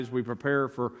As we prepare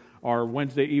for our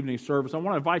Wednesday evening service, I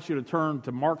want to invite you to turn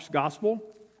to Mark's Gospel.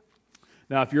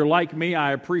 Now, if you're like me,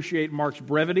 I appreciate Mark's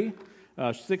brevity.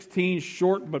 16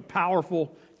 short but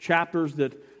powerful chapters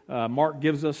that Mark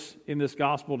gives us in this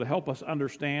Gospel to help us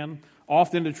understand,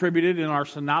 often attributed in our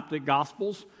synoptic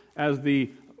Gospels as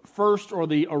the first or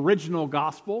the original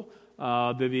Gospel,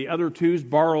 that the other two's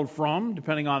borrowed from,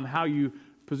 depending on how you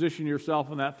position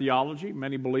yourself in that theology.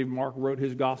 Many believe Mark wrote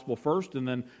his gospel first, and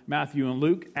then Matthew and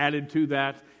Luke added to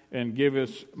that and give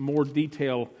us more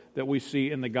detail that we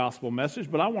see in the gospel message.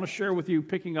 But I want to share with you,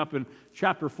 picking up in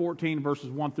chapter 14, verses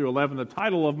 1 through 11, the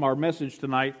title of our message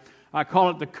tonight, I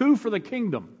call it The Coup for the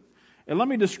Kingdom. And let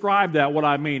me describe that, what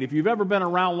I mean. If you've ever been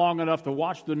around long enough to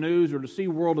watch the news or to see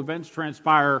world events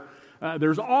transpire,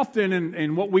 there's often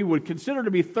in what we would consider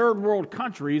to be third world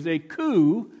countries a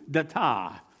coup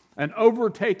d'etat, an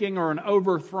overtaking or an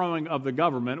overthrowing of the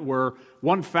government where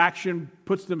one faction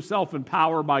puts themselves in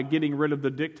power by getting rid of the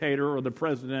dictator or the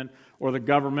president or the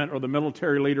government or the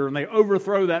military leader, and they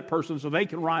overthrow that person so they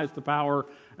can rise to power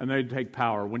and they take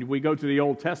power. When we go to the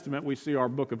Old Testament, we see our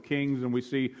book of Kings, and we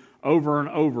see over and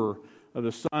over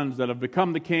the sons that have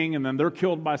become the king, and then they're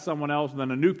killed by someone else, and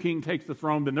then a new king takes the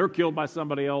throne, then they're killed by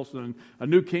somebody else, and a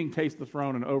new king takes the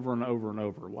throne, and over and over and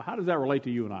over. Well, how does that relate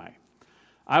to you and I?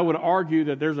 I would argue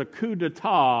that there's a coup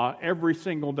d'etat every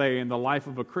single day in the life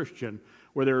of a Christian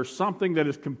where there is something that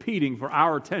is competing for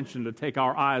our attention to take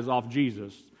our eyes off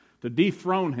Jesus, to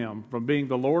dethrone him from being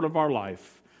the Lord of our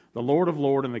life, the Lord of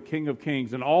Lords and the King of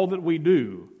Kings. And all that we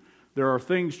do, there are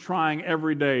things trying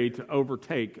every day to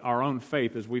overtake our own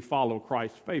faith as we follow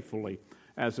Christ faithfully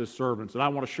as his servants. And I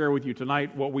want to share with you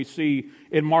tonight what we see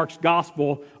in Mark's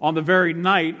gospel on the very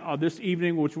night of this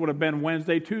evening, which would have been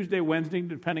Tuesday, Wednesday,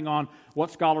 depending on what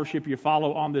scholarship you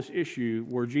follow on this issue,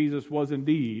 where Jesus was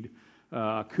indeed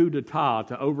a coup d'etat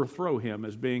to overthrow him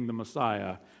as being the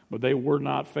Messiah, but they were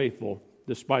not faithful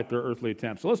despite their earthly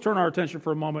attempts. So let's turn our attention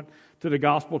for a moment to the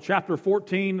gospel, chapter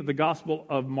 14, the Gospel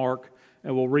of Mark,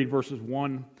 and we'll read verses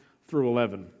 1 through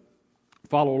 11.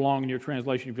 Follow along in your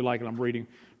translation if you like, and I'm reading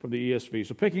from the ESV.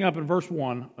 So picking up in verse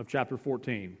 1 of chapter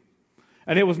 14.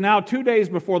 And it was now 2 days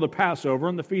before the Passover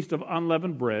and the feast of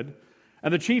unleavened bread,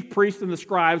 and the chief priests and the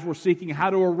scribes were seeking how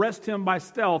to arrest him by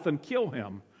stealth and kill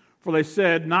him. For they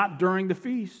said, not during the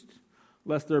feast,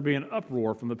 lest there be an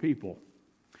uproar from the people.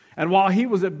 And while he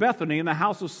was at Bethany in the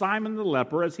house of Simon the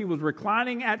leper, as he was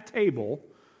reclining at table,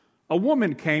 a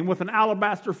woman came with an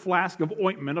alabaster flask of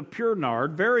ointment of pure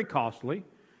nard, very costly,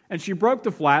 and she broke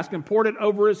the flask and poured it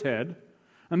over his head.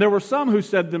 And there were some who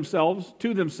said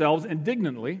to themselves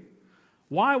indignantly,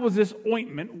 why was this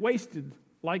ointment wasted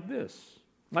like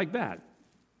that?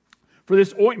 For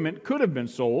this ointment could have been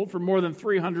sold for more than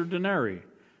 300 denarii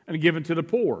and given to the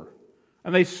poor.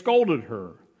 And they scolded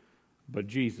her. But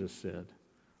Jesus said,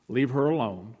 leave her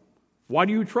alone. Why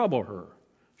do you trouble her?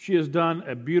 She has done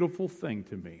a beautiful thing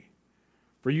to me.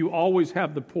 For you always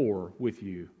have the poor with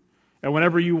you. And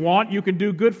whenever you want, you can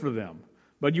do good for them.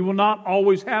 But you will not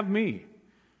always have me.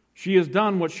 She has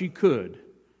done what she could.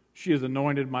 She has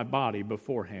anointed my body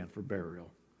beforehand for burial.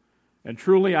 And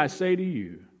truly I say to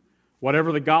you,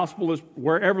 wherever the gospel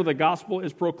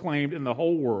is proclaimed in the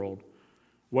whole world,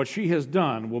 what she has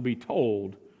done will be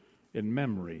told in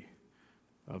memory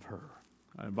of her.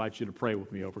 I invite you to pray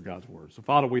with me over God's word. So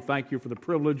Father, we thank you for the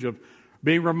privilege of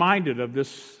being reminded of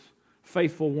this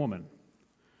faithful woman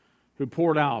who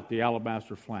poured out the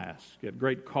alabaster flask at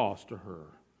great cost to her.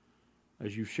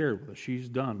 As you shared with us, she's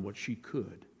done what she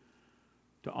could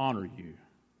to honor you,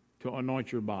 to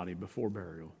anoint your body before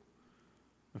burial.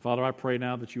 And Father, I pray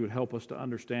now that you would help us to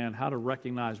understand how to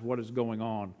recognize what is going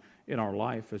on in our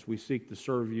life as we seek to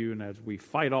serve you and as we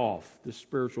fight off this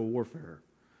spiritual warfare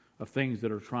of things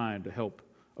that are trying to help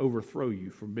overthrow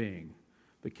you from being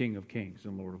the King of Kings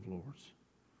and Lord of Lords.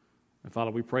 And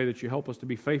Father, we pray that you help us to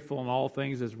be faithful in all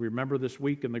things as we remember this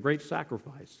week and the great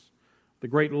sacrifice, the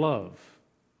great love,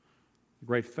 the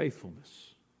great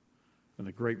faithfulness, and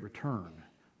the great return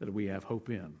that we have hope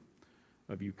in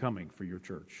of you coming for your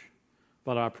church.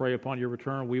 Father, I pray upon your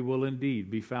return we will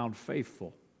indeed be found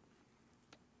faithful.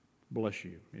 Bless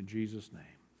you. In Jesus'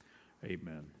 name,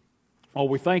 amen. Well,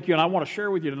 we thank you, and I want to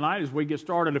share with you tonight as we get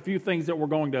started a few things that we're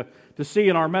going to see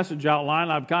in our message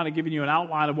outline. I've kind of given you an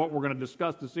outline of what we're going to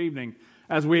discuss this evening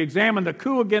as we examine the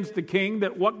coup against the king,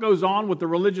 that what goes on with the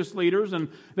religious leaders, and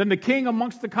then the king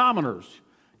amongst the commoners.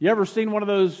 You ever seen one of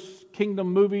those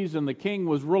kingdom movies and the king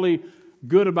was really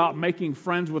good about making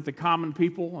friends with the common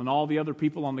people, and all the other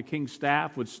people on the king's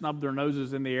staff would snub their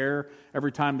noses in the air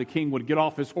every time the king would get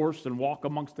off his horse and walk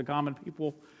amongst the common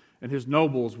people? and his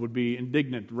nobles would be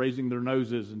indignant, raising their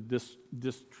noses in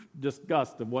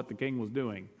disgust of what the king was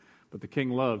doing. But the king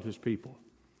loved his people.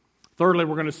 Thirdly,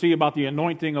 we're going to see about the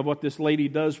anointing of what this lady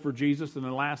does for Jesus. And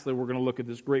then lastly, we're going to look at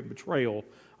this great betrayal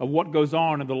of what goes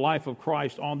on in the life of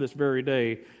Christ on this very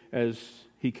day as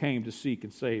he came to seek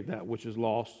and save that which is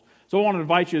lost. So I want to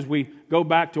invite you as we go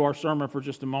back to our sermon for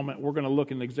just a moment. We're going to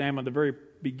look and examine the very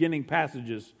beginning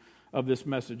passages of this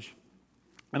message.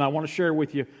 And I want to share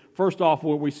with you, first off,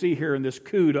 what we see here in this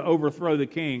coup to overthrow the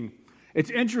king. It's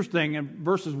interesting in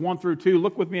verses 1 through 2.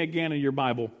 Look with me again in your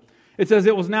Bible. It says,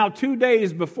 "It was now 2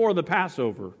 days before the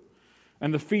Passover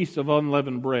and the feast of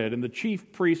unleavened bread, and the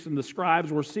chief priests and the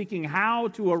scribes were seeking how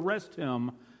to arrest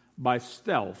him by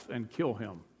stealth and kill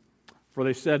him. For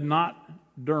they said, not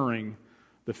during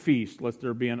the feast, lest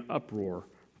there be an uproar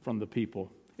from the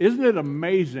people." Isn't it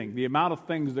amazing the amount of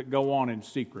things that go on in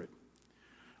secret?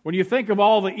 When you think of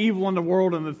all the evil in the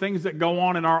world and the things that go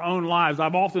on in our own lives,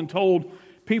 I've often told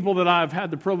people that I've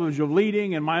had the privilege of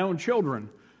leading and my own children,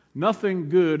 nothing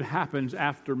good happens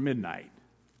after midnight.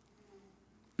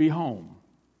 Be home.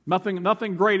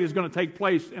 Nothing great is going to take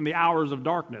place in the hours of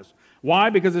darkness.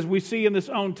 Why? Because as we see in this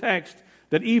own text,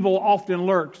 that evil often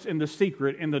lurks in the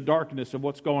secret, in the darkness of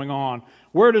what's going on.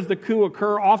 Where does the coup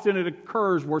occur? Often it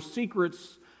occurs where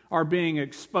secrets are being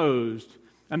exposed.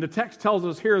 And the text tells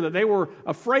us here that they were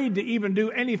afraid to even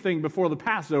do anything before the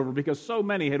Passover because so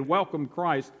many had welcomed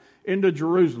Christ into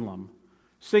Jerusalem,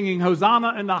 singing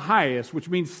Hosanna in the highest, which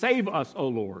means save us, O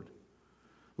Lord,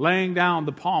 laying down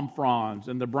the palm fronds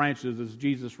and the branches as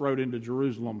Jesus rode into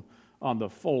Jerusalem on the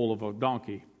foal of a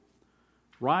donkey,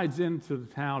 rides into the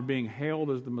town being hailed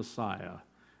as the Messiah,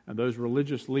 and those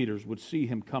religious leaders would see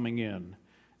him coming in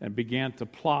and began to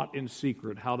plot in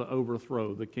secret how to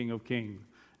overthrow the King of Kings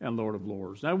and Lord of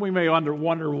Lords. Now we may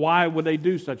wonder why would they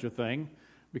do such a thing?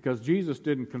 Because Jesus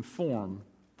didn't conform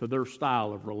to their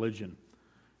style of religion.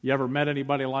 You ever met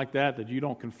anybody like that you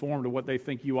don't conform to what they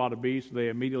think you ought to be, so they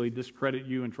immediately discredit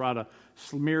you and try to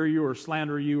smear you or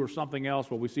slander you or something else?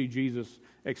 Well, we see Jesus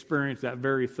experience that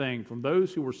very thing from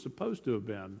those who were supposed to have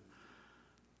been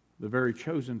the very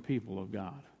chosen people of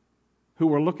God, who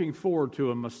were looking forward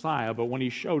to a Messiah, but when he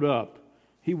showed up,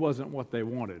 he wasn't what they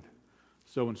wanted.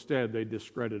 So instead, they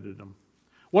discredited him.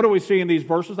 What do we see in these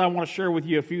verses? I want to share with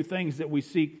you a few things that we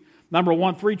seek. Number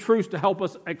one, 3 truths to help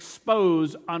us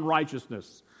expose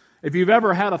unrighteousness. If you've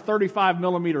ever had a 35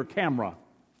 millimeter camera,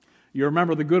 you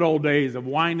remember the good old days of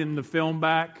winding the film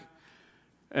back.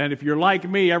 And if you're like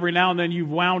me, every now and then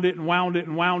you've wound it and wound it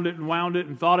and wound it and wound it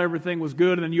and thought everything was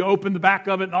good, and then you open the back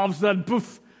of it and all of a sudden,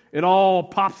 poof, it all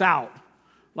pops out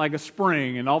like a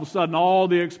spring, and all of a sudden all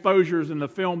the exposures in the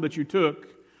film that you took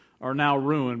are now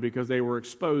ruined because they were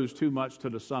exposed too much to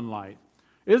the sunlight.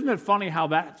 Isn't it funny how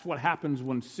that's what happens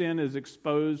when sin is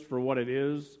exposed for what it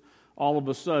is? All of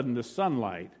a sudden, the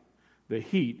sunlight, the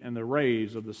heat and the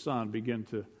rays of the sun begin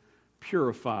to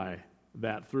purify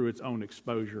that through its own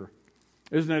exposure.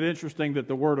 Isn't it interesting that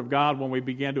the Word of God, when we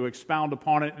begin to expound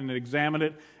upon it and examine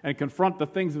it and confront the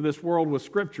things of this world with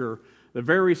Scripture, the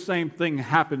very same thing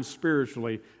happens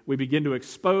spiritually. We begin to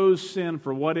expose sin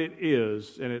for what it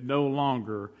is, and it no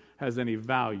longer has any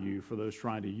value for those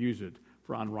trying to use it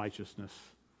for unrighteousness.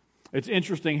 It's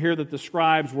interesting here that the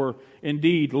scribes were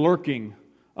indeed lurking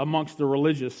amongst the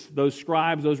religious, those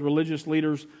scribes, those religious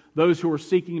leaders, those who were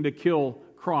seeking to kill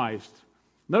Christ.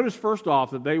 Notice first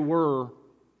off that they were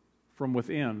from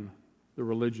within the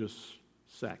religious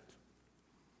sect.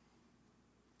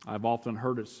 I've often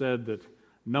heard it said that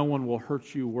no one will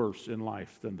hurt you worse in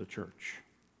life than the church.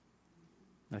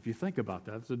 Now, if you think about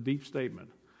that, it's a deep statement.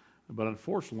 But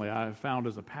unfortunately, I have found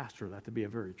as a pastor that to be a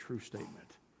very true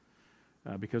statement.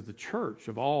 Because the church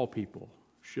of all people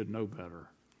should know better.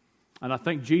 And I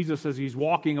think Jesus, as he's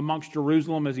walking amongst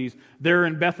Jerusalem, as he's there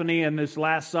in Bethany in this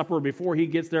Last Supper, before he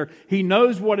gets there, he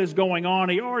knows what is going on.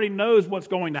 He already knows what's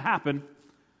going to happen.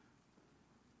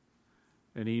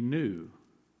 And he knew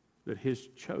that his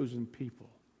chosen people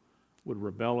would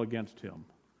rebel against him,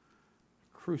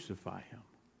 crucify him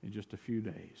in just a few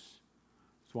days.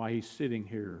 That's why he's sitting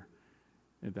here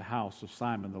at the house of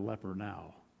Simon the leper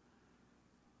now,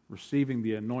 receiving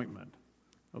the anointment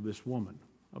of this woman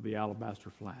of the alabaster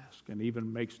flask, and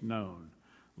even makes known,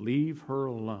 leave her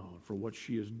alone, for what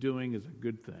she is doing is a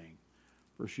good thing,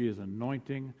 for she is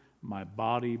anointing my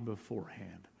body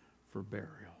beforehand for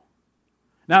burial.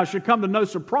 Now, it should come to no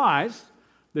surprise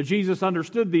that Jesus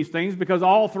understood these things, because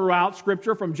all throughout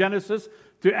Scripture, from Genesis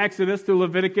to Exodus to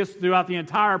Leviticus, throughout the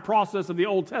entire process of the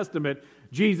Old Testament,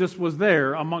 Jesus was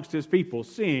there amongst his people,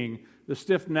 seeing the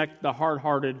stiff-necked, the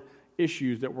hard-hearted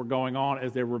issues that were going on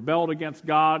as they rebelled against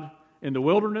God in the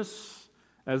wilderness,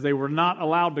 as they were not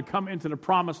allowed to come into the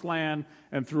promised land,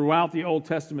 and throughout the Old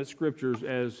Testament scriptures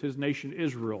as his nation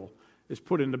Israel is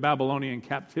put into Babylonian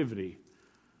captivity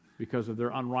because of their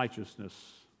unrighteousness.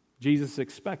 Jesus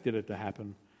expected it to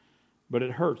happen, but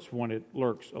it hurts when it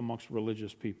lurks amongst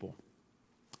religious people.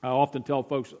 I often tell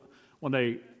folks when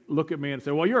they look at me and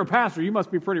say, well, you're a pastor, you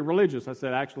must be pretty religious. I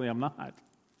said, actually, I'm not.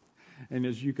 And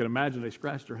as you can imagine, they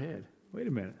scratched their head. Wait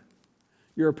a minute.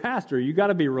 You're a pastor, you got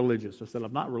to be religious. I said,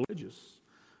 I'm not religious.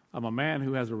 I'm a man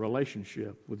who has a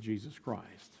relationship with Jesus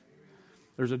Christ.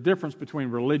 There's a difference between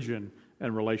religion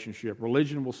and relationship.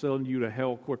 Religion will send you to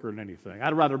hell quicker than anything.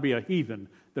 I'd rather be a heathen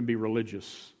than be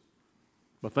religious.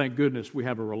 But thank goodness we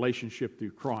have a relationship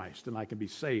through Christ, and I can be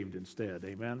saved instead.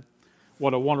 Amen?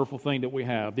 What a wonderful thing that we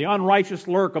have. The unrighteous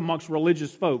lurk amongst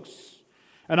religious folks.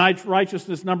 And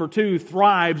unrighteousness, number 2,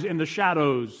 thrives in the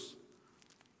shadows.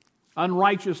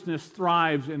 Unrighteousness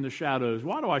thrives in the shadows.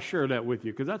 Why do I share that with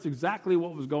you? Because that's exactly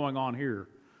what was going on here.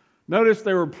 Notice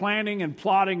they were planning and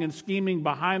plotting and scheming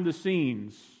behind the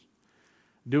scenes,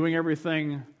 doing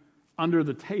everything under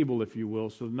the table, if you will,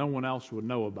 so no one else would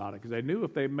know about it. Because they knew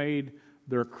if they made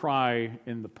their cry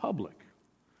in the public,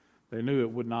 they knew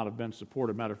it would not have been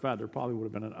supported. Matter of fact, there probably would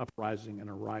have been an uprising and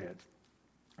a riot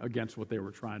against what they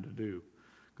were trying to do.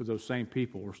 Because those same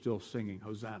people were still singing,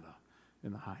 Hosanna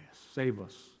in the highest. Save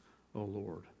us, O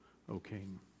Lord, O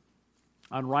King.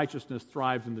 Unrighteousness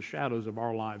thrives in the shadows of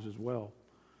our lives as well.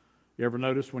 You ever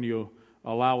notice when you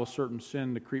allow a certain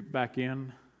sin to creep back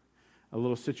in, a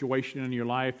little situation in your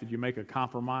life that you make a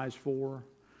compromise for,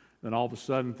 then all of a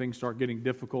sudden things start getting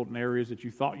difficult in areas that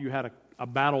you thought you had a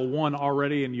battle won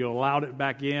already, and you allowed it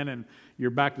back in, and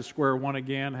you're back to square one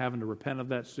again, having to repent of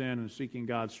that sin and seeking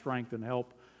God's strength and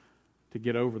help to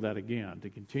get over that again, to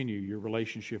continue your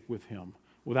relationship with Him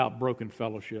without broken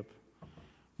fellowship.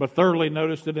 But thirdly,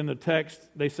 notice that in the text,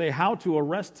 they say how to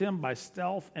arrest Him by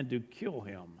stealth and to kill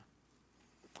Him.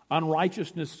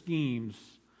 Unrighteousness schemes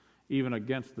even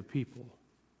against the people,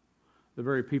 the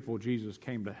very people Jesus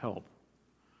came to help.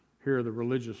 Here are the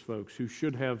religious folks who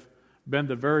should have been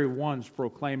the very ones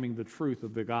proclaiming the truth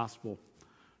of the gospel,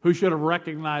 who should have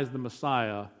recognized the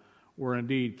Messiah, were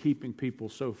indeed keeping people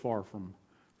so far from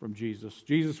Jesus.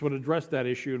 Jesus would address that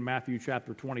issue in Matthew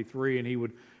chapter 23, and He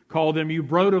would call them, you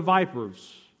brood of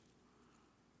vipers.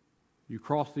 You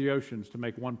crossed the oceans to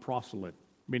make one proselyte,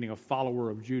 meaning a follower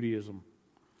of Judaism.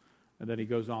 And then He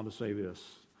goes on to say this,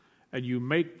 and you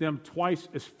make them twice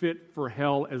as fit for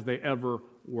hell as they ever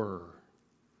were.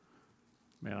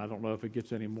 Man, I don't know if it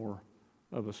gets any more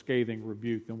of a scathing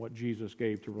rebuke than what Jesus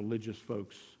gave to religious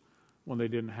folks when they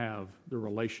didn't have the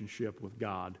relationship with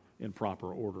God in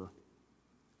proper order.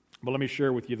 But let me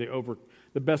share with you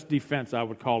the best defense, I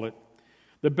would call it.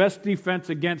 The best defense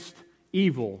against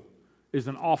evil is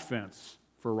an offense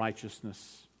for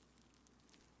righteousness.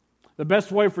 The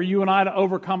best way for you and I to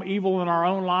overcome evil in our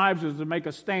own lives is to make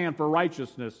a stand for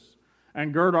righteousness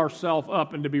and gird ourselves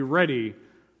up and to be ready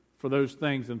for those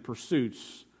things and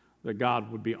pursuits that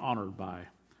God would be honored by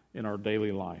in our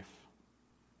daily life.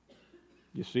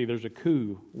 You see, there's a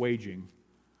coup waging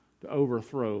to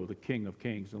overthrow the King of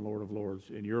Kings and Lord of Lords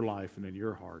in your life and in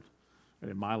your heart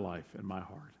and in my life and my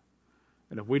heart.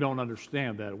 And if we don't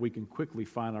understand that, we can quickly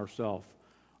find ourselves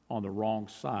on the wrong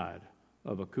side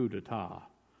of a coup d'etat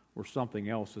where something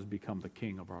else has become the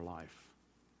king of our life.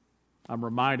 I'm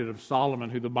reminded of Solomon,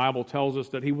 who the Bible tells us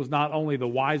that he was not only the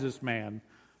wisest man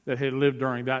that had lived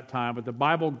during that time, but the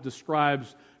Bible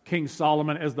describes King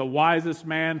Solomon as the wisest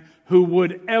man who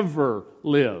would ever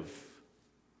live.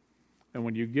 And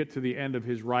when you get to the end of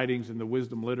his writings in the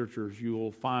wisdom literatures, you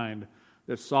will find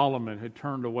that Solomon had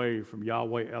turned away from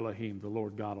Yahweh Elohim, the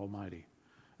Lord God Almighty,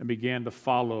 and began to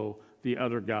follow the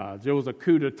other gods. It was a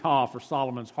coup d'etat for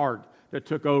Solomon's heart that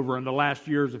took over, and the last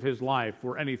years of his life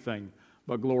were anything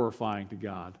but glorifying to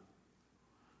God.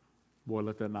 Boy,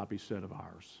 let that not be said of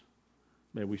ours.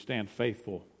 May we stand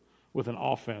faithful with an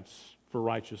offense for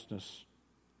righteousness.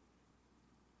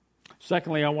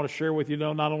 Secondly, I want to share with you,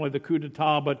 not only the coup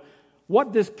d'etat, but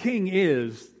what this king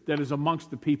is that is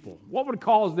amongst the people. What would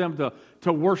cause them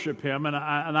to worship him? And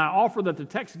I offer that the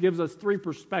text gives us three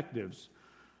perspectives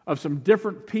of some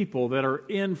different people that are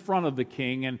in front of the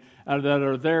king and that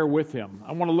are there with him.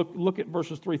 I want to look at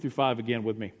verses 3 through 5 again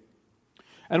with me.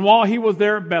 And while he was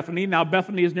there at Bethany, now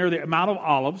Bethany is near the Mount of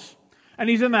Olives, and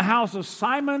he's in the house of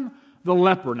Simon the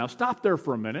leper. Now stop there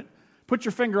for a minute. Put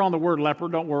your finger on the word leper.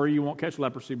 Don't worry, you won't catch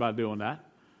leprosy by doing that.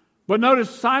 But notice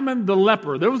Simon the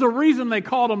leper. There was a reason they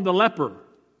called him the leper.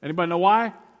 Anybody know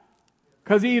why?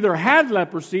 Because he either had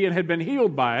leprosy and had been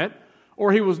healed by it,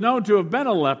 or he was known to have been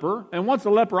a leper, and once a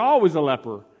leper, always a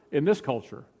leper in this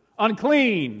culture.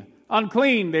 Unclean,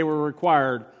 Unclean, they were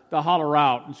required to holler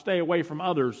out and stay away from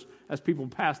others as people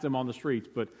passed them on the streets.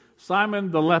 But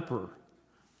Simon the leper,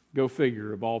 go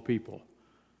figure, of all people.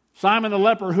 Simon the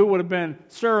leper, who would have been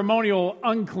ceremonial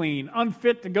unclean,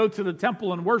 unfit to go to the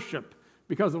temple and worship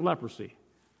because of leprosy.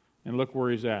 And look where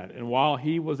he's at. And while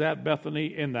he was at Bethany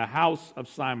in the house of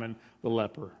Simon the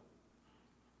leper,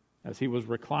 as he was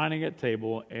reclining at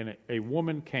table, and a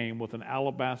woman came with an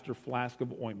alabaster flask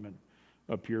of ointment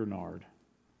of pure nard,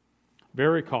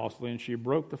 very costly, and she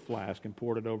broke the flask and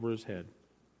poured it over his head.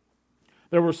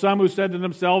 There were some who said to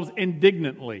themselves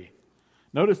indignantly,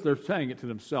 notice they're saying it to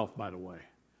themselves, by the way,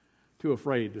 too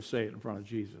afraid to say it in front of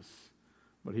Jesus,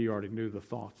 but he already knew the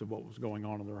thoughts of what was going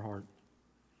on in their heart.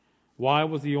 Why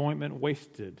was the ointment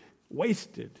wasted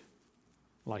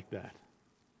like that?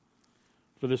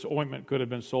 For this ointment could have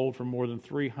been sold for more than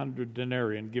 300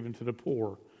 denarii and given to the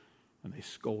poor, and they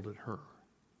scolded her.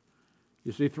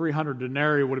 You see, 300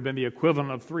 denarii would have been the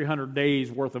equivalent of 300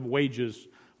 days' worth of wages.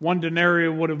 One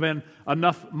denarius would have been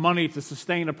enough money to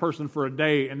sustain a person for a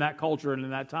day in that culture and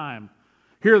in that time.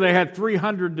 Here they had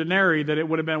 300 denarii that it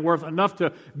would have been worth enough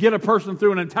to get a person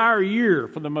through an entire year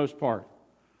for the most part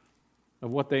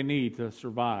of what they need to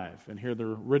survive. And here they're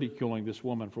ridiculing this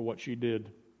woman for what she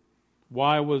did.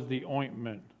 Why was the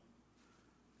ointment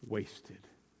wasted?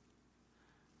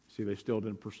 See, they still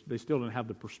didn't have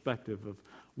the perspective of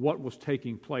what was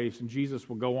taking place, and Jesus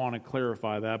will go on and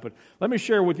clarify that. But let me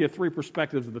share with you three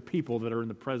perspectives of the people that are in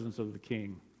the presence of the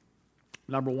king.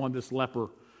 Number one, this leper,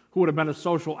 who would have been a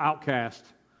social outcast.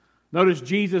 Notice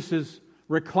Jesus is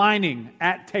reclining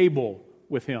at table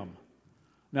with him.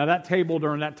 Now, that table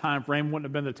during that time frame wouldn't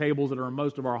have been the tables that are in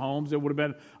most of our homes. It would have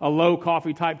been a low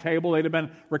coffee type table. They'd have been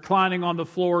reclining on the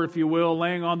floor, if you will,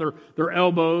 laying on their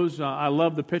elbows. I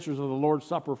love the pictures of the Lord's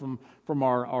Supper from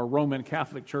our Roman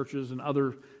Catholic churches and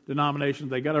other denominations.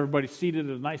 They got everybody seated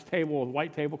at a nice table with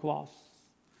white tablecloths.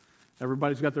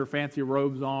 Everybody's got their fancy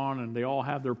robes on, and they all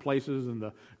have their places, and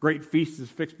the great feast is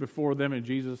fixed before them, and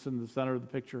Jesus in the center of the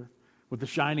picture with the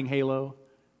shining halo.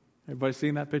 Everybody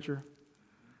seen that picture?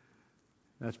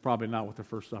 That's probably not what the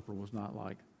First Supper was not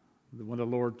like. When the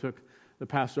Lord took the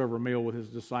Passover meal with his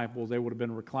disciples, they would have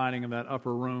been reclining in that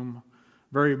upper room,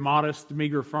 very modest,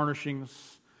 meager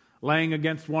furnishings, laying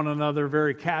against one another,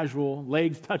 very casual,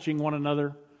 legs touching one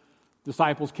another,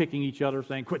 disciples kicking each other,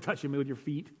 saying, "Quit touching me with your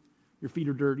feet. Your feet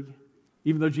are dirty.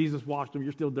 Even though Jesus washed them,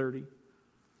 you're still dirty."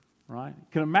 Right? You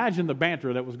can imagine the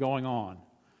banter that was going on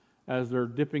as they're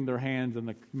dipping their hands in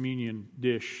the communion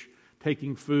dish,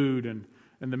 taking food and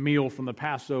the meal from the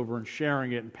Passover and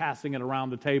sharing it and passing it around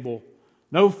the table.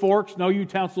 No forks, no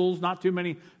utensils, not too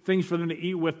many things for them to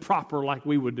eat with proper like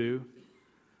we would do.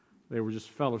 They were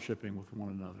just fellowshipping with one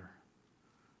another.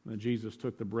 And then Jesus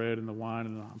took the bread and the wine,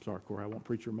 and I'm sorry, Corey, I won't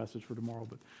preach your message for tomorrow,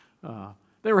 but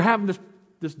they were having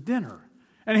this dinner.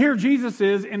 And here Jesus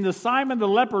is in the Simon the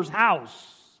leper's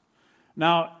house.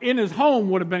 Now, in his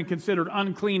home would have been considered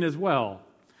unclean as well.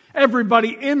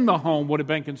 Everybody in the home would have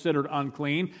been considered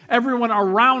unclean. Everyone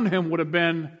around him would have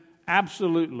been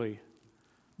absolutely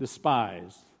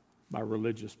despised by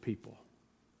religious people.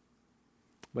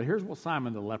 But here's what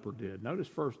Simon the leper did. Notice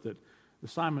first that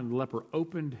Simon the leper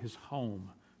opened his home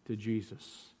to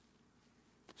Jesus.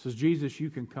 He says, "Jesus, you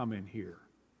can come in here.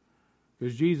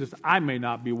 Because Jesus, I may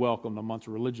not be welcomed amongst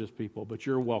religious people, but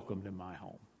you're welcomed in my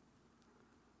home."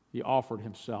 He offered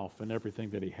himself and everything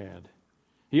that he had.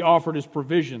 He offered his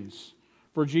provisions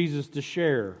for Jesus to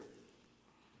share.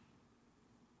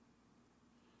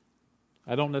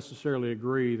 I don't necessarily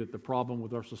agree that the problem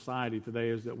with our society today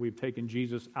is that we've taken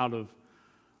Jesus out of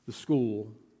the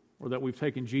school, or that we've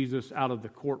taken Jesus out of the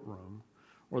courtroom,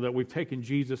 or that we've taken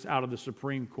Jesus out of the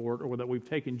Supreme Court, or that we've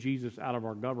taken Jesus out of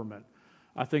our government.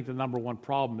 I think the number one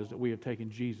problem is that we have taken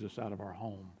Jesus out of our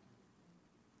home.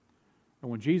 And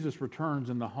when Jesus returns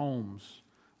in the homes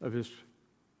of his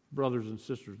brothers and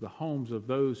sisters, the homes of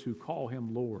those who call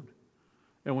him Lord,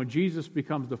 and when Jesus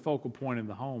becomes the focal point in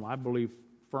the home, I believe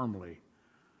firmly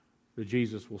that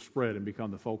Jesus will spread and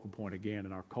become the focal point again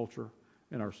in our culture,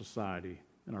 in our society,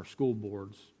 in our school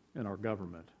boards, in our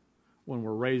government. When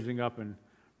we're raising up and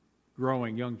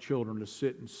growing young children to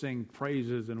sit and sing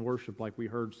praises and worship like we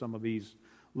heard some of these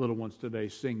little ones today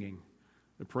singing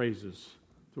the praises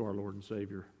to our Lord and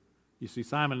Savior. You see,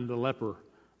 Simon the leper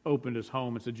opened his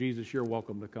home and said, "Jesus, you're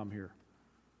welcome to come here."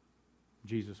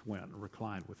 Jesus went and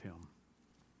reclined with him.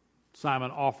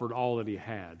 Simon offered all that he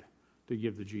had to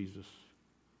give to Jesus.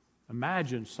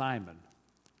 Imagine Simon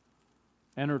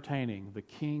entertaining the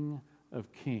King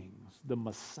of Kings, the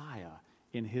Messiah,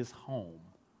 in his home,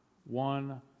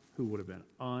 one who would have been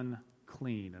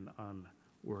unclean and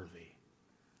unworthy.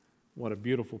 What a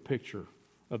beautiful picture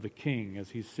of the king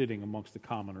as he's sitting amongst the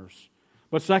commoners.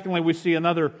 But secondly, we see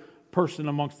another person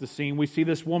amongst the scene. We see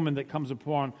this woman that comes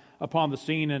upon the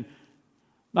scene, and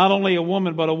not only a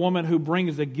woman, but a woman who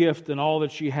brings a gift and all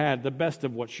that she had, the best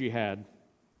of what she had.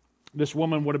 This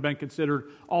woman would have been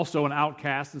considered also an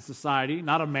outcast in society,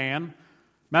 not a man.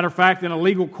 Matter of fact, in a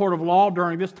legal court of law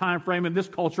during this time frame in this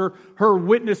culture, her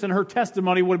witness and her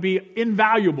testimony would be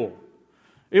invaluable.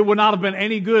 It would not have been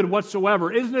any good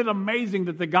whatsoever. Isn't it amazing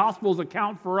that the Gospels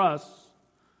account for us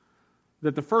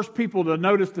that the first people to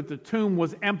notice that the tomb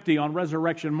was empty on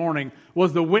resurrection morning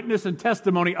was the witness and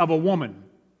testimony of a woman?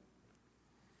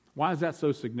 Why is that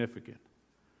so significant?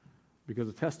 Because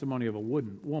the testimony of a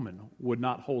woman would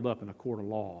not hold up in a court of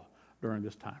law during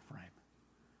this time frame.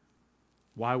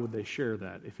 Why would they share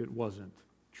that if it wasn't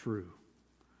true?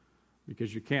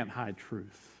 Because you can't hide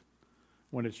truth.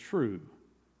 When it's true,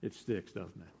 it sticks,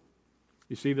 doesn't it?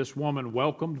 You see, this woman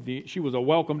she was a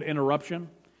welcomed interruption.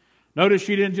 Notice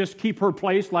she didn't just keep her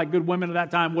place like good women at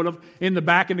that time would have in the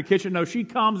back in the kitchen. No, she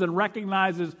comes and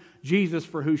recognizes Jesus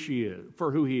for who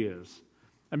he is,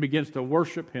 and begins to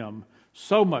worship him,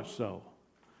 so much so.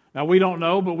 Now, we don't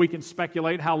know, but we can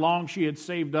speculate how long she had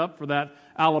saved up for that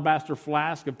alabaster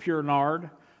flask of pure nard,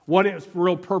 what its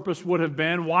real purpose would have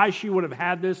been, why she would have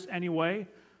had this anyway,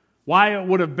 why it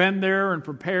would have been there and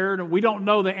prepared. And we don't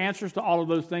know the answers to all of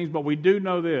those things, but we do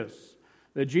know this,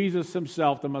 that Jesus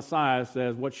himself, the Messiah,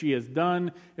 says, what she has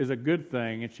done is a good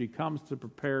thing, and she comes to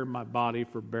prepare my body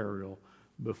for burial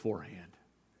beforehand.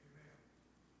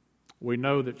 We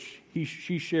know that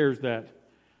she shares that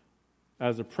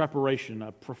as a preparation,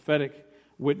 a prophetic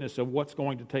witness of what's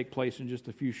going to take place in just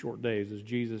a few short days as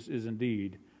Jesus is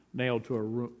indeed nailed to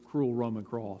a cruel Roman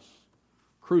cross,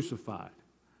 crucified,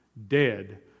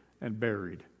 dead, and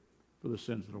buried for the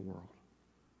sins of the world.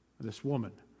 And this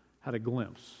woman had a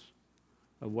glimpse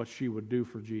of what she would do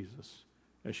for Jesus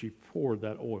as she poured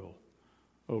that oil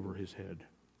over his head.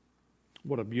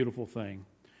 What a beautiful thing.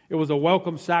 It was a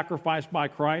welcome sacrifice by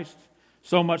Christ,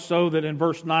 so much so that in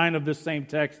verse 9 of this same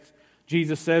text,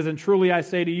 Jesus says, and truly I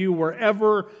say to you,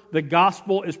 wherever the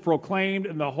gospel is proclaimed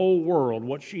in the whole world,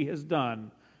 what she has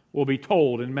done will be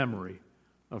told in memory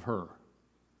of her.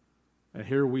 And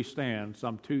here we stand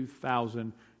some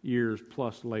 2,000 years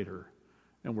plus later,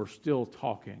 and we're still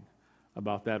talking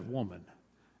about that woman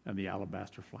and the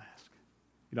alabaster flask.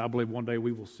 You know, I believe one day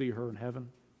we will see her in heaven.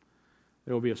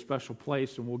 There will be a special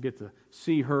place, and we'll get to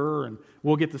see her, and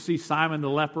we'll get to see Simon the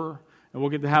leper, and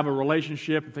we'll get to have a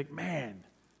relationship and think, man,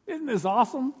 isn't this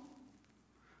awesome?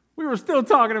 We were still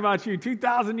talking about you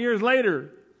 2,000 years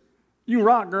later. You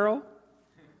rock, girl.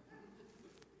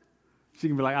 She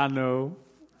can be like, I know.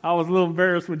 I was a little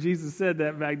embarrassed when Jesus said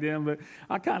that back then, but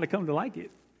I kind of come to like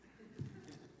it.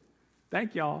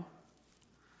 Thank y'all.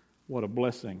 What a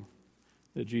blessing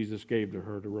that Jesus gave to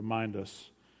her to remind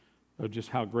us of just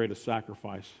how great a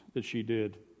sacrifice that she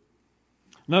did.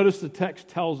 Notice the text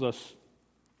tells us,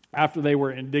 after they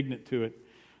were indignant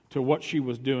to what she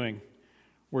was doing,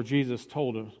 where Jesus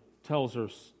tells her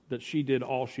that she did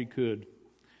all she could.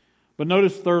 But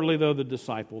notice thirdly, though, the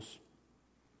disciples,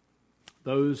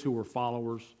 those who were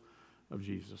followers of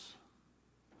Jesus.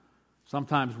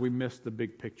 Sometimes we miss the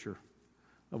big picture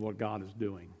of what God is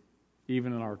doing.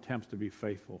 Even in our attempts to be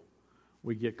faithful,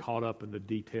 we get caught up in the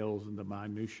details and the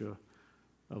minutiae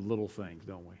of little things,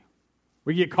 don't we?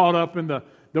 We get caught up in the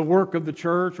work of the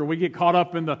church, or we get caught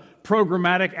up in the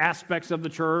programmatic aspects of the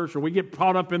church, or we get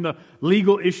caught up in the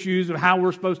legal issues of how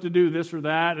we're supposed to do this or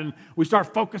that, and we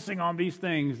start focusing on these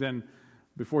things, and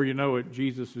before you know it,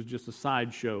 Jesus is just a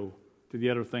sideshow to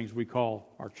the other things we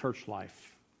call our church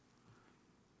life.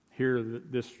 Here,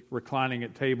 this reclining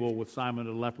at table with Simon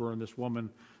the leper and this woman,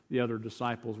 the other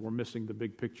disciples were missing the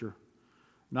big picture,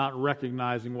 not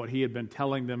recognizing what he had been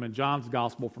telling them in John's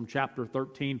gospel from chapter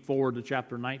 13 forward to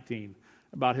chapter 19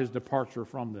 about his departure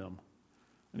from them.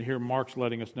 And here Mark's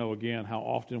letting us know again how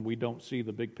often we don't see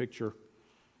the big picture.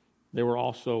 They were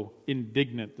also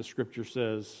indignant, the scripture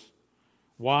says.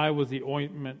 Why was the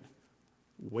ointment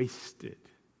wasted?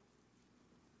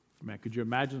 Man, could you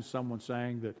imagine someone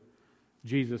saying that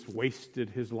Jesus wasted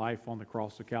his life on the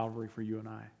cross of Calvary for you and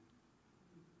I?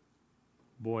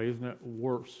 Boy, isn't it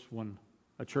worse when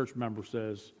a church member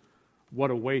says,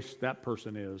 what a waste that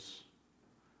person is,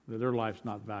 that their life's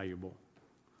not valuable.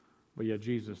 But yet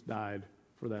Jesus died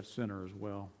for that sinner as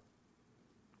well.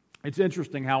 It's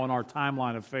interesting how in our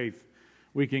timeline of faith,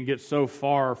 we can get so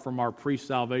far from our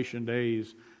pre-salvation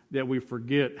days that we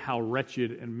forget how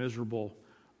wretched and miserable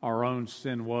our own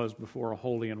sin was before a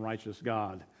holy and righteous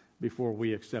God, before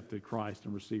we accepted Christ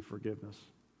and received forgiveness.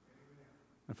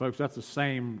 And folks, that's the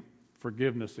same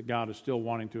forgiveness that God is still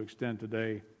wanting to extend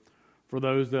today for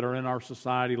those that are in our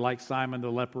society, like Simon the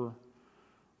leper,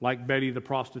 like Betty the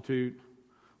prostitute,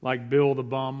 like Bill the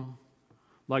bum,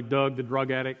 like Doug the drug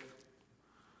addict,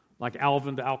 like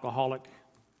Alvin the alcoholic,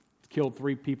 killed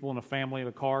 3 people in a family in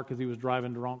a car because he was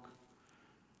driving drunk.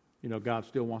 You know, God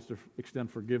still wants to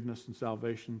extend forgiveness and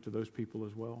salvation to those people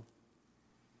as well.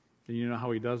 And you know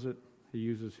how he does it? He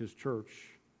uses his church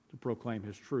to proclaim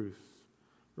his truth.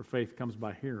 For faith comes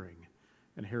by hearing,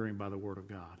 and hearing by the word of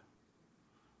God.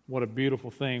 What a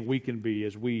beautiful thing we can be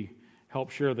as we help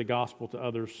share the gospel to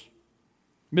others.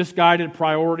 Misguided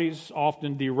priorities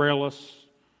often derail us.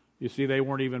 You see, they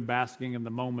weren't even basking in the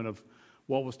moment of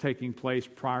what was taking place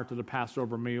prior to the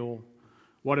Passover meal,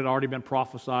 what had already been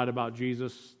prophesied about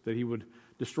Jesus, that he would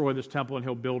destroy this temple and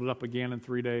he'll build it up again in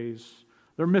 3 days.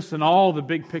 They're missing all the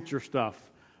big picture stuff.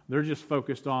 They're just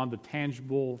focused on the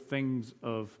tangible things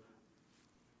of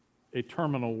a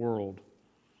terminal world.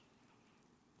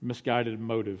 Misguided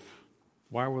motive.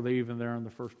 Why were they even there in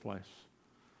the first place?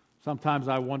 Sometimes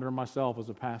I wonder myself as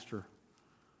a pastor,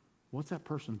 what's that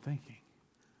person thinking?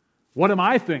 What am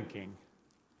I thinking?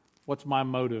 What's my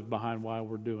motive behind why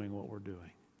we're doing what we're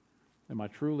doing? Am I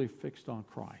truly fixed on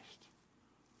Christ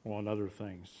or on other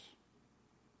things?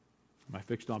 Am I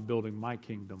fixed on building my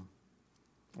kingdom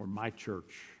or my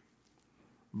church,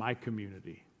 my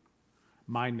community,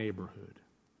 my neighborhood,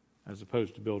 as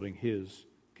opposed to building his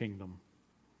kingdom?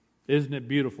 Isn't it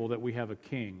beautiful that we have a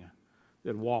king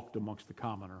that walked amongst the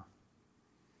commoner,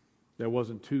 that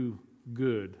wasn't too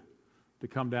good to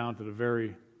come down to the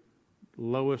very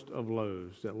lowest of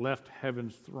lows, that left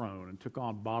heaven's throne and took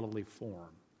on bodily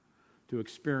form to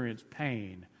experience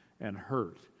pain and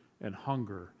hurt and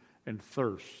hunger and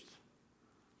thirst,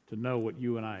 to know what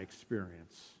you and I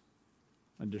experience,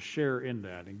 and to share in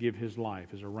that and give his life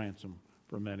as a ransom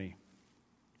for many.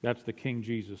 That's the King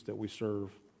Jesus that we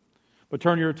serve. But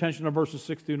turn your attention to verses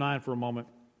 6 through 9 for a moment.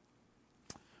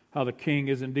 How the king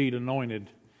is indeed anointed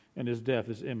and his death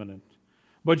is imminent.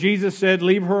 But Jesus said,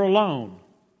 "Leave her alone.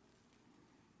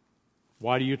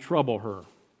 Why do you trouble her?"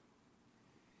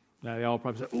 Now they all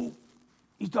probably say, "Ooh,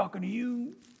 he's talking to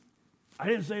you. I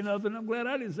didn't say nothing. I'm glad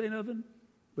I didn't say nothing."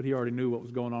 But he already knew what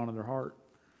was going on in their heart.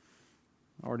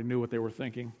 Already knew what they were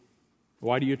thinking.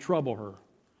 "Why do you trouble her?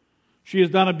 She has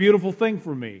done a beautiful thing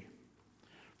for me.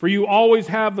 For you always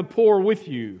have the poor with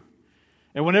you,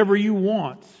 and whenever you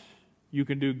want, you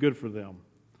can do good for them.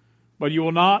 But you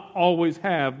will not always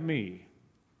have me."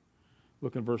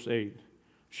 Look in verse 8.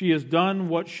 "She has done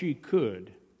what she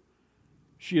could.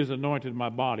 She has anointed my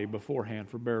body beforehand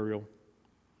for burial.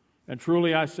 And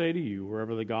truly I say to you,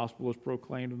 wherever the gospel is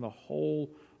proclaimed in the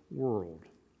whole world,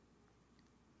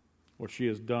 what she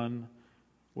has done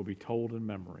will be told in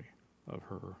memory of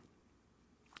her."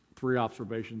 3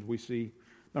 observations we see.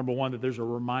 Number 1, that there's a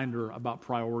reminder about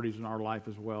priorities in our life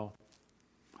as well.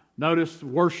 Notice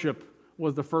worship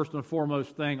was the first and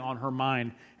foremost thing on her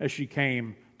mind as she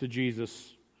came to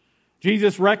Jesus.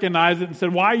 Jesus recognized it and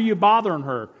said, "Why are you bothering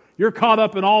her? You're caught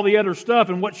up in all the other stuff."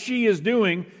 And what she is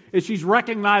doing is she's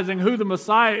recognizing who the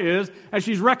Messiah is, and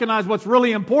she's recognized what's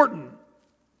really important: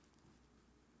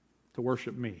 to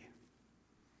worship me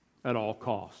at all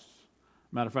costs.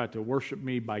 Matter of fact, to worship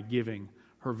me by giving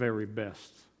her very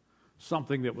best,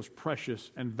 something that was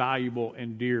precious and valuable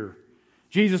and dear.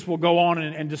 Jesus will go on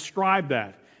and describe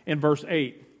that in verse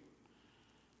 8.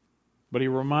 But he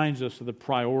reminds us of the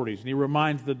priorities, and he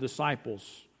reminds the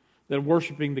disciples that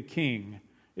worshiping the King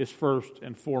is first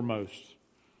and foremost.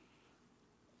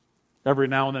 Every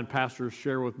now and then, pastors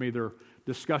share with me their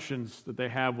discussions that they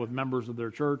have with members of their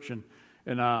church,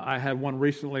 and I had one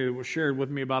recently that was shared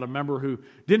with me about a member who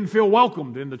didn't feel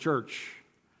welcomed in the church.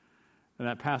 And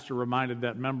that pastor reminded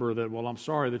that member that, "Well, I'm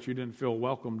sorry that you didn't feel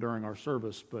welcome during our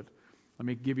service, but let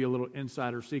me give you a little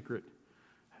insider secret.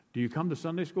 Do you come to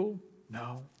Sunday school?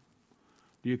 No.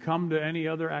 Do you come to any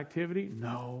other activity?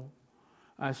 No."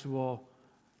 I said, "Well,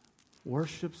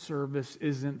 worship service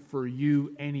isn't for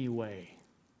you anyway.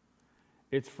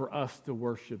 It's for us to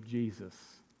worship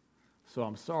Jesus. So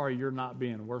I'm sorry you're not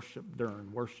being worshiped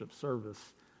during worship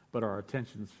service, but our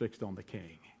attention is fixed on the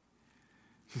King."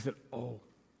 She said, "Oh,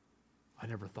 I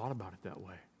never thought about it that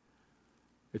way."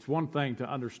 It's one thing to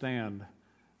understand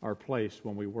our place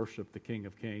when we worship the King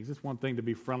of Kings. It's one thing to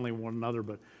be friendly with one another,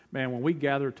 but man, when we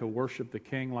gather to worship the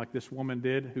King like this woman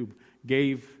did who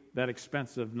gave that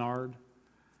expensive nard,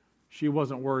 she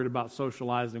wasn't worried about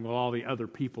socializing with all the other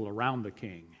people around the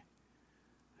King.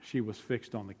 She was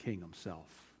fixed on the King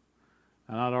himself.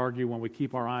 And I'd argue when we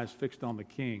keep our eyes fixed on the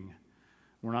King,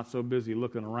 we're not so busy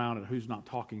looking around at who's not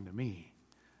talking to me.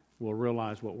 We'll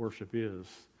realize what worship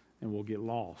is, and we'll get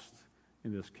lost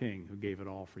in this King who gave it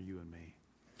all for you and me.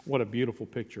 What a beautiful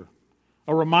picture.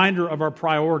 a reminder of our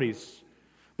priorities.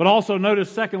 But also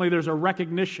notice, secondly, there's a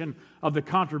recognition of the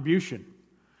contribution.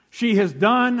 She has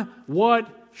done what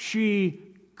she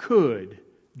could,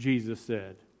 Jesus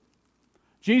said.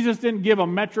 Jesus didn't give a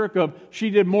metric of she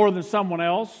did more than someone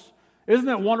else. Isn't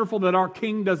it wonderful that our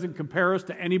King doesn't compare us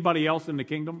to anybody else in the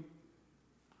kingdom?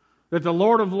 That the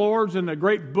Lord of Lords in the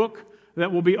great book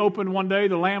that will be opened one day,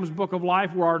 the Lamb's Book of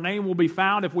Life, where our name will be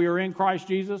found if we are in Christ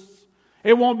Jesus,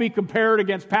 it won't be compared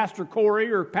against Pastor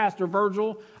Corey or Pastor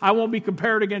Virgil. I won't be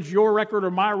compared against your record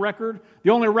or my record. The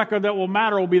only record that will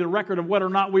matter will be the record of whether or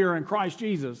not we are in Christ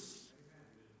Jesus.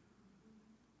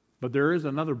 But there is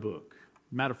another book.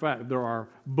 Matter of fact, there are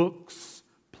books,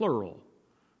 plural,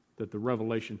 that the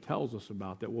Revelation tells us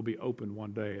about that will be opened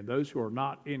one day. And those who are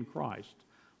not in Christ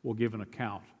will give an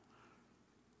account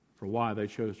for why they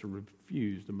chose to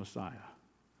refuse the Messiah.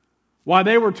 Why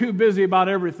they were too busy about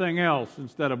everything else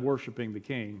instead of worshiping the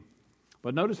King.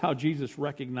 But notice how Jesus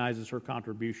recognizes her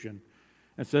contribution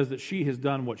and says that she has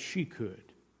done what she could.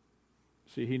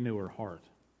 See, he knew her heart.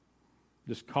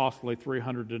 This costly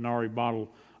 300 denarii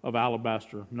bottle of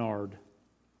alabaster nard,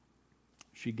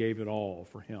 she gave it all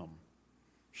for him.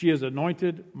 She has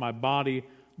anointed my body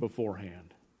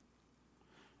beforehand.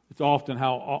 It's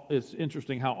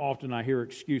interesting how often I hear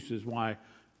excuses why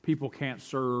people can't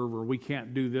serve, or we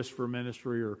can't do this for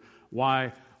ministry, or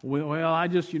why, I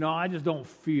just don't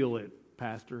feel it,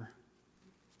 Pastor.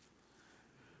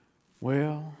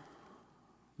 Well,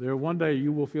 one day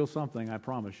you will feel something, I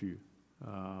promise you.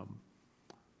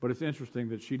 But it's interesting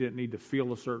that she didn't need to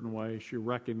feel a certain way. She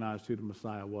recognized who the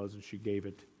Messiah was, and she gave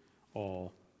it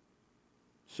all.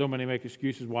 So many make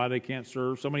excuses why they can't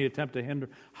serve. So many attempt to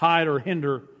hide or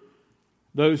hinder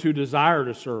those who desire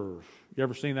to serve. You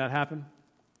ever seen that happen?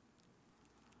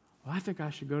 Well, I think I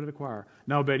should go to the choir.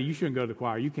 No, Betty, you shouldn't go to the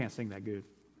choir. You can't sing that good.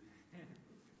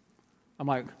 I'm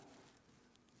like,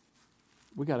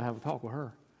 we got to have a talk with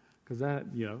her. Because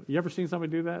you ever seen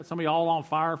somebody do that? Somebody all on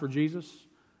fire for Jesus,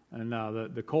 and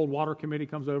the cold water committee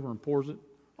comes over and pours it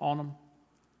on them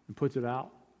and puts it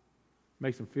out.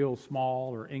 Makes them feel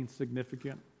small or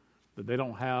insignificant, that they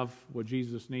don't have what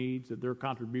Jesus needs, that their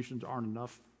contributions aren't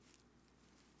enough.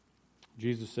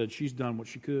 Jesus said she's done what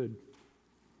she could.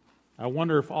 I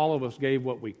wonder if all of us gave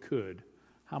what we could,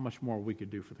 how much more we could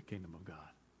do for the kingdom of God.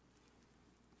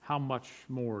 How much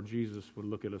more Jesus would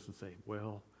look at us and say,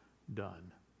 well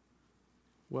done.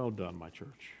 Well done, my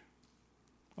church.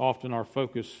 Often our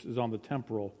focus is on the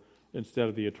temporal instead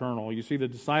of the eternal. You see, the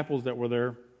disciples that were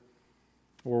there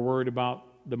were worried about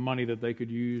the money that they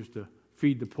could use to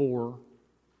feed the poor,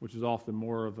 which is often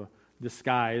more of a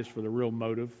disguise for the real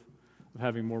motive of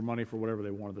having more money for whatever they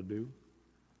wanted to do.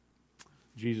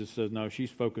 Jesus says, no, she's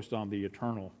focused on the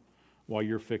eternal while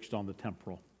you're fixed on the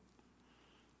temporal.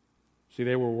 See,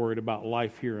 they were worried about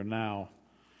life here and now,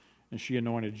 and she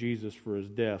anointed Jesus for his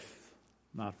death,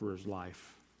 not for his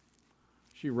life.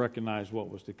 She recognized what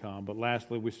was to come. But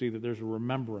lastly, we see that there's a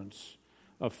remembrance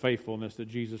of faithfulness that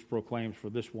Jesus proclaims for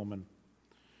this woman.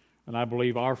 And I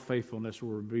believe our faithfulness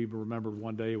will be remembered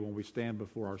one day when we stand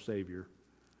before our Savior.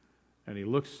 And he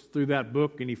looks through that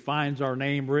book and he finds our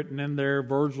name written in there,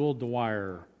 Virgil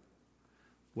Dwyer.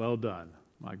 Well done,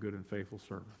 my good and faithful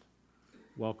servant.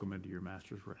 Welcome into your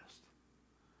master's rest.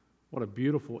 What a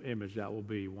beautiful image that will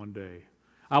be one day.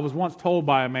 I was once told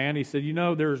by a man, he said,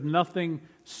 there's nothing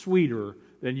sweeter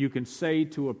than you can say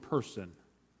to a person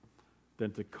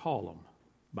than to call them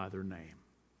by their name.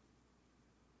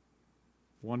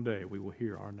 One day we will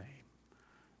hear our name,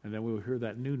 and then we will hear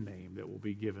that new name that will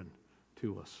be given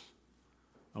to us.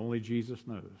 Only Jesus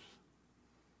knows.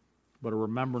 But a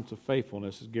remembrance of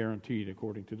faithfulness is guaranteed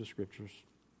according to the Scriptures.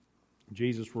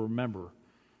 Jesus will remember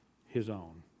his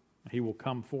own. He will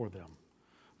come for them.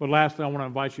 But lastly, I want to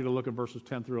invite you to look at verses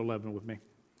 10 through 11 with me.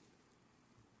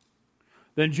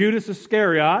 Then Judas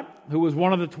Iscariot, who was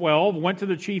one of the 12, went to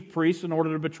the chief priests in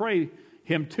order to betray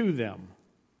him to them.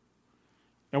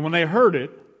 And when they heard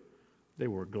it, they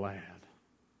were glad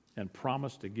and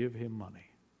promised to give him money.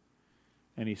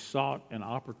 And he sought an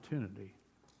opportunity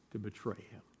to betray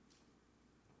him.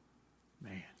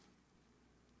 Man.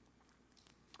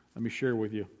 Let me share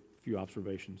with you a few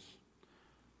observations.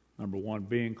 Number one,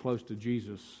 being close to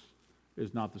Jesus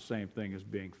is not the same thing as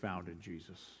being found in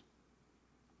Jesus.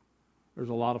 There's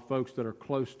a lot of folks that are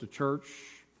close to church,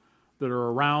 that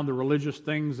are around the religious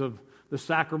things of the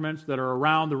sacraments, that are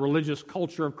around the religious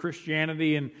culture of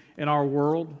Christianity in our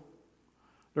world.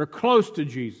 They're close to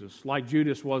Jesus, like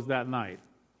Judas was that night.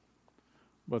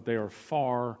 But they are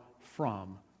far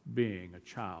from being a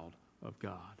child of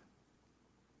God.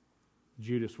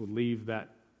 Judas would leave that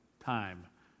time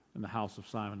in the house of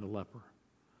Simon the leper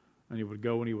and he would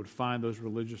go and he would find those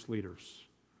religious leaders,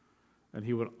 and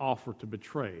he would offer to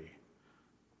betray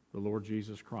the Lord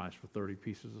Jesus Christ for 30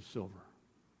 pieces of silver.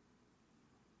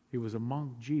 He was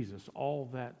among Jesus all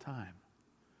that time.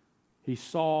 He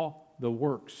saw the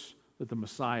works that the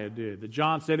Messiah did. That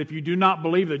John said, if you do not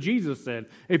believe, that Jesus said,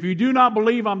 if you do not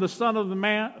believe I'm the Son of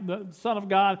the Son of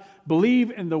God,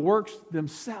 believe in the works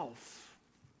themselves.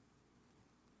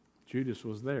 Judas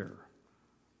was there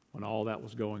when all that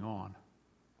was going on.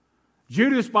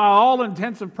 Judas, by all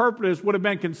intents and purposes, would have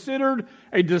been considered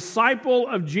a disciple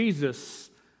of Jesus,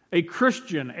 a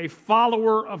Christian, a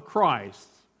follower of Christ,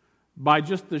 by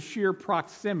just the sheer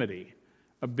proximity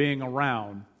of being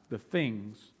around the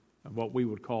things of what we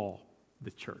would call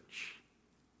the church.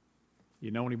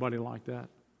 You know anybody like that?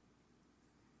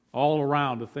 All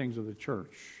around the things of the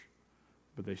church,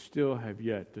 but they still have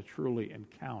yet to truly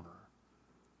encounter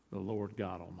the Lord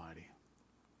God Almighty.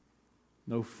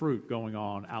 No fruit going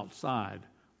on outside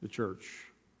the church,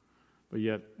 but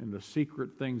yet in the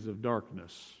secret things of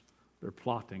darkness, they're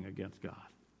plotting against God.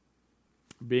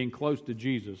 Being close to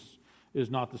Jesus is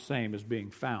not the same as being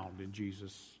found in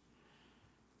Jesus.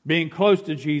 Being close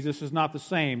to Jesus is not the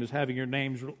same as having your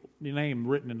name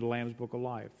written in the Lamb's Book of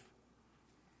Life.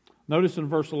 Notice in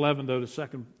verse 11, though, the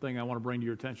second thing I want to bring to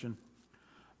your attention.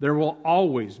 There will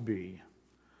always be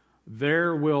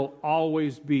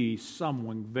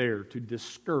someone there to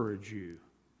discourage you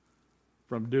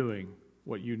from doing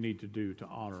what you need to do to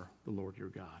honor the Lord your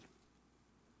God.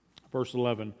 Verse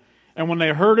 11, and when they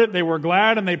heard it, they were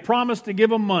glad, and they promised to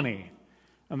give him money,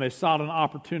 and they sought an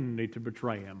opportunity to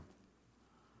betray him.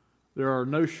 There are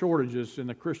no shortages in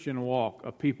the Christian walk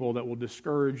of people that will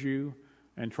discourage you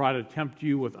and try to tempt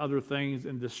you with other things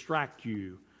and distract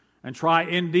you and try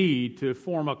indeed to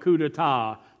form a coup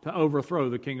d'etat to overthrow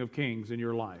the King of Kings in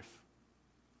your life.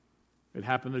 It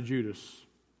happened to Judas,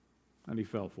 and he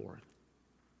fell for it.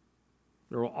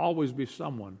 There will always be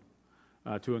someone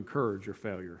to encourage your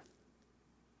failure.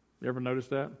 You ever notice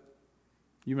that?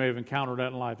 You may have encountered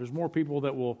that in life. There's more people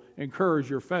that will encourage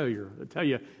your failure. They tell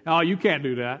you, oh, you can't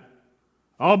do that.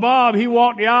 Oh, Bob, he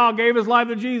walked the aisle, gave his life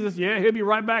to Jesus. Yeah, he'll be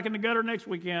right back in the gutter next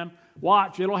weekend.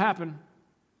 Watch, it'll happen.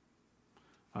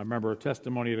 I remember a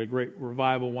testimony at a great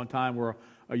revival one time where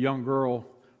a young girl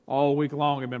all week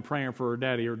long had been praying for her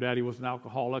daddy. Her daddy was an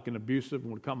alcoholic and abusive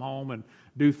and would come home and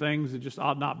do things that just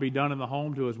ought not be done in the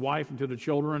home to his wife and to the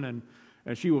children.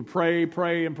 And she would pray.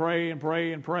 And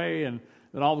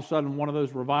then all of a sudden, one of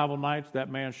those revival nights, that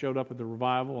man showed up at the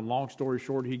revival. And long story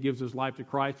short, he gives his life to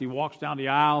Christ. He walks down the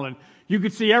aisle, and you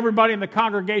could see everybody in the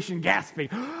congregation gasping.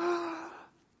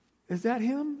 Is that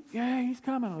him? Yeah, he's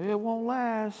coming. It won't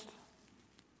last.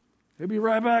 He'll be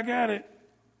right back at it.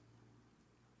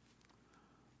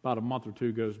 About a month or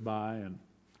two goes by, and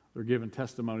they're giving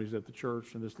testimonies at the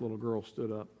church, and this little girl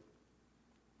stood up.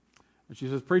 And she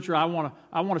says, preacher, I want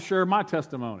to share my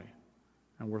testimony.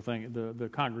 And we're thinking, the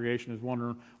congregation is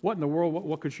wondering, what in the world,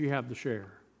 what could she have to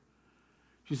share?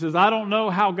 She says, I don't know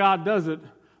how God does it,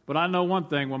 but I know one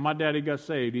thing. When my daddy got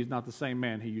saved, he's not the same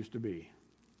man he used to be.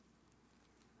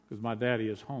 Because my daddy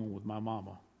is home with my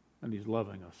mama, and he's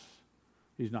loving us.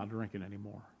 He's not drinking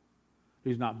anymore.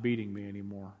 He's not beating me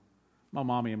anymore. My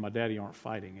mommy and my daddy aren't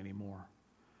fighting anymore.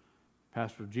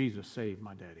 Pastor Jesus saved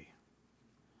my daddy.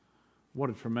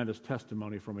 What a tremendous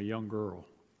testimony from a young girl.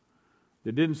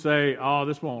 That didn't say, oh,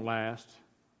 this won't last.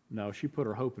 No, she put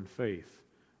her hope and faith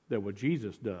that what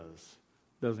Jesus does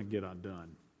doesn't get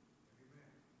undone.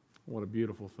 What a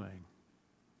beautiful thing.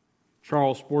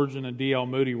 Charles Spurgeon and D.L.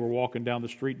 Moody were walking down the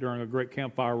street during a great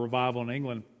campfire revival in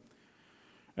England.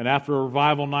 And after a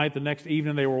revival night, the next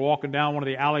evening they were walking down one of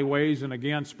the alleyways, and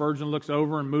again Spurgeon looks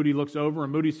over and Moody looks over,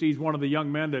 and Moody sees one of the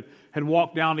young men that had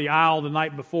walked down the aisle the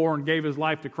night before and gave his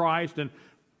life to Christ and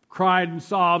cried in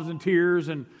sobs and tears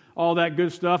and all that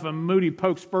good stuff. And Moody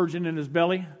pokes Spurgeon in his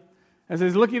belly and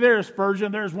says, looky there,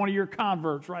 Spurgeon, there's one of your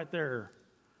converts right there.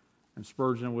 And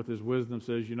Spurgeon, with his wisdom,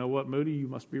 says, you know what, Moody, you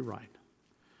must be right.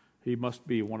 He must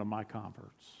be one of my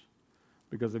converts.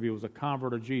 Because if he was a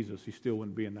convert of Jesus, he still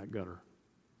wouldn't be in that gutter.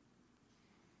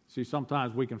 See,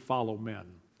 sometimes we can follow men,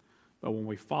 but when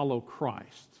we follow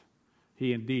Christ,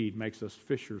 he indeed makes us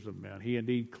fishers of men. He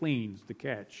indeed cleans the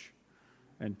catch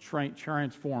and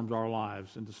transforms our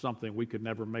lives into something we could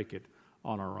never make it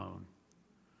on our own.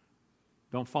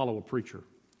 Don't follow a preacher.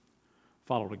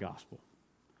 Follow the gospel.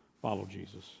 Follow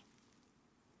Jesus.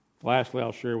 Lastly,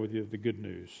 I'll share with you the good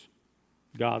news.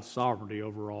 God's sovereignty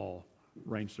over all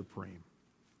reigns supreme.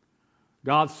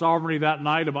 God's sovereignty that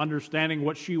night of understanding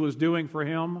what she was doing for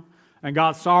him, and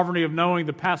God's sovereignty of knowing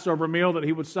the Passover meal that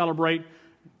he would celebrate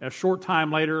a short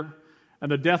time later,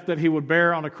 and the death that he would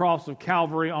bear on the cross of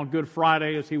Calvary on Good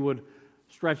Friday as he would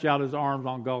stretch out his arms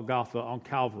on Golgotha, on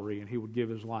Calvary, and he would give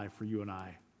his life for you and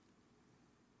I.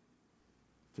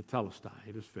 Tetelestai,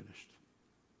 it is finished.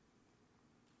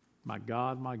 My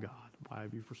God, why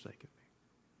have you forsaken me?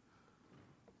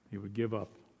 He would give up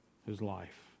his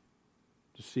life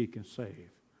to seek and save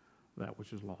that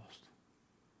which is lost.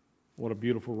 What a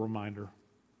beautiful reminder.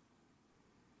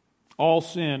 All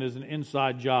sin is an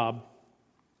inside job.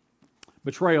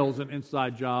 Betrayal is an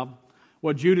inside job.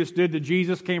 What Judas did to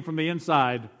Jesus came from the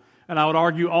inside. And I would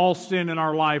argue all sin in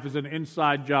our life is an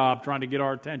inside job trying to get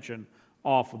our attention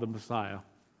off of the Messiah,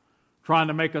 trying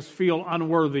to make us feel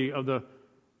unworthy of the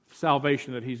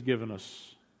salvation that he's given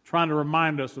us, trying to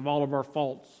remind us of all of our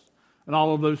faults and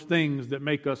all of those things that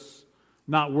make us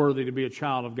not worthy to be a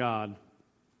child of God.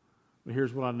 But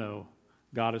here's what I know.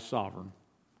 God is sovereign,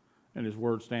 and his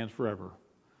word stands forever.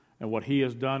 And what he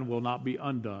has done will not be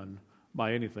undone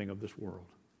by anything of this world.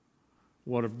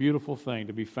 What a beautiful thing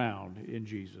to be found in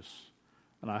Jesus.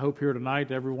 And I hope here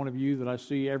tonight, every one of you that I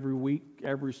see every week,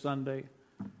 every Sunday,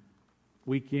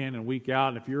 week in and week out,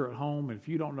 and if you're at home and if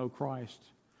you don't know Christ,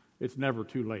 it's never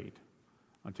too late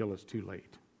until it's too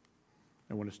late.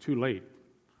 And when it's too late,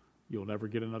 you'll never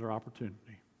get another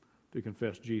opportunity to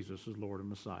confess Jesus as Lord and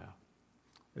Messiah,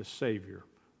 as Savior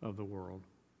of the world.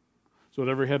 So with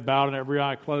every head bowed and every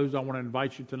eye closed, I want to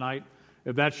invite you tonight.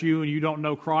 If that's you and you don't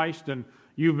know Christ and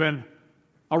you've been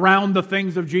around the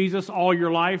things of Jesus all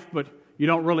your life, but you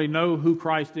don't really know who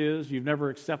Christ is, you've never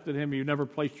accepted him, you've never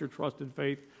placed your trust in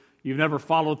faith, you've never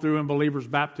followed through in believer's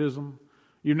baptism,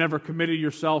 you've never committed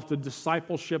yourself to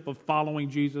discipleship of following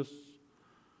Jesus.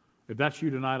 If that's you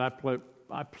tonight,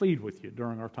 I plead with you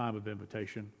during our time of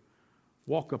invitation,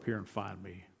 walk up here and find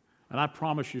me. And I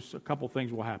promise you a couple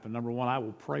things will happen. Number one, I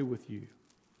will pray with you.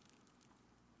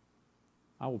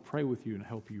 I will pray with you and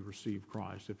help you receive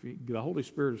Christ. If the Holy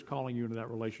Spirit is calling you into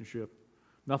that relationship,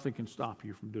 nothing can stop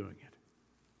you from doing it.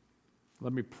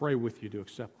 Let me pray with you to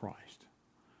accept Christ,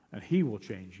 and he will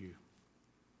change you.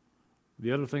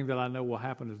 The other thing that I know will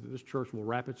happen is that this church will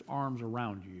wrap its arms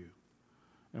around you,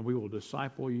 and we will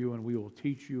disciple you, and we will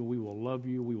teach you, we will love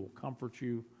you, we will comfort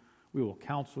you, we will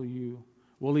counsel you,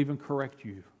 we'll even correct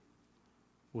you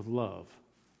with love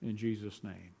in Jesus'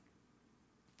 name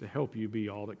to help you be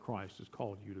all that Christ has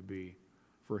called you to be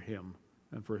for him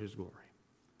and for his glory.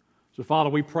 So, Father,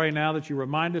 we pray now that you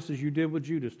remind us, as you did with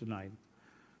Judas tonight,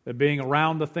 that being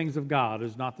around the things of God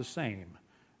is not the same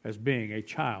as being a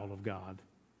child of God.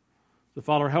 So,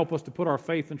 Father, help us to put our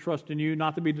faith and trust in you,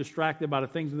 not to be distracted by the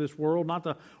things of this world, not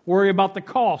to worry about the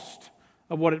cost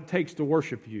of what it takes to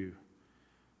worship you,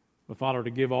 but, Father, to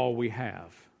give all we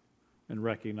have in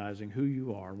recognizing who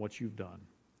you are and what you've done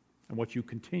and what you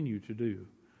continue to do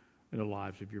in the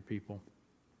lives of your people,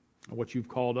 and what you've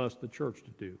called us, the church,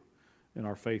 to do in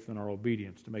our faith and our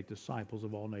obedience, to make disciples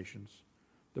of all nations,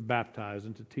 to baptize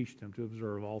and to teach them to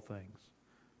observe all things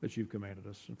that you've commanded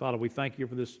us. And Father, we thank you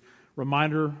for this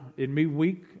reminder in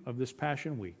midweek of this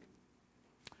Passion Week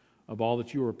of all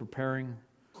that you are preparing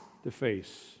to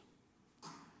face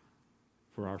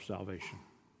for our salvation.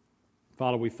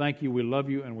 Father, we thank you, we love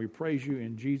you, and we praise you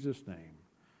in Jesus' name.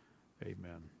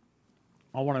 Amen.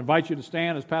 I want to invite you to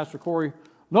stand as Pastor Corey.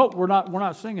 Nope, we're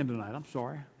not singing tonight. I'm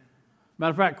sorry.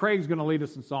 Matter of fact, Craig's going to lead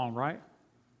us in song, right?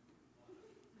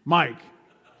 Mike.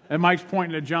 And Mike's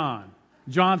pointing at John.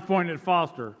 John's pointing at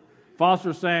Foster.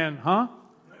 Foster's saying, huh?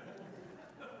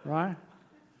 Right?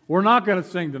 We're not going to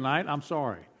sing tonight. I'm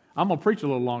sorry. I'm going to preach a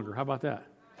little longer. How about that?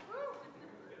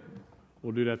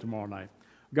 We'll do that tomorrow night.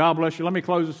 God bless you. Let me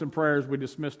close this in prayer as we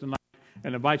dismiss tonight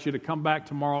and invite you to come back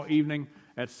tomorrow evening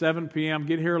at 7 p.m.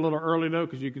 Get here a little early, though,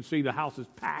 because you can see the house is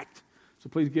packed. So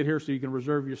please get here so you can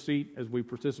reserve your seat as we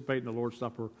participate in the Lord's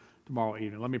Supper tomorrow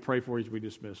evening. Let me pray for you as we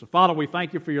dismiss. So, Father, we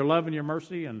thank you for your love and your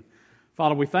mercy. And,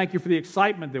 Father, we thank you for the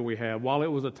excitement that we had while it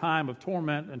was a time of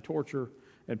torment and torture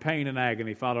and pain and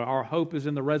agony. Father, our hope is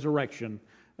in the resurrection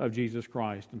of Jesus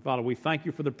Christ. And, Father, we thank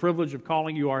you for the privilege of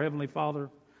calling you our Heavenly Father.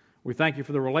 We thank you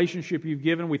for the relationship you've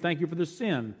given. We thank you for the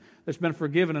sin that's been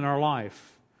forgiven in our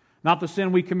life. Not the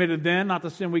sin we committed then, not the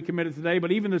sin we committed today,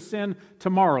 but even the sin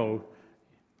tomorrow.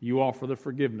 You offer the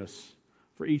forgiveness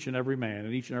for each and every man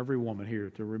and each and every woman here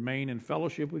to remain in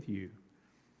fellowship with you,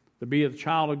 to be a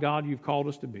child of God you've called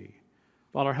us to be.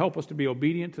 Father, help us to be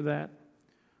obedient to that.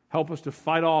 Help us to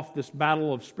fight off this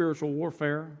battle of spiritual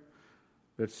warfare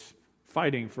that's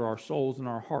fighting for our souls and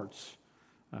our hearts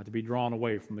to be drawn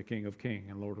away from the King of Kings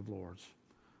and Lord of Lords.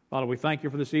 Father, we thank you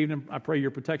for this evening. I pray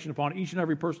your protection upon each and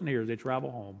every person here as they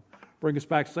travel home. Bring us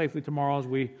back safely tomorrow as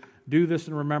we do this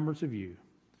in remembrance of you,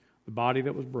 the body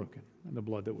that was broken and the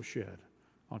blood that was shed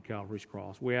on Calvary's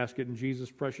cross. We ask it in Jesus'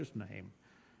 precious name.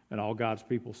 And all God's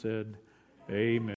people said, amen.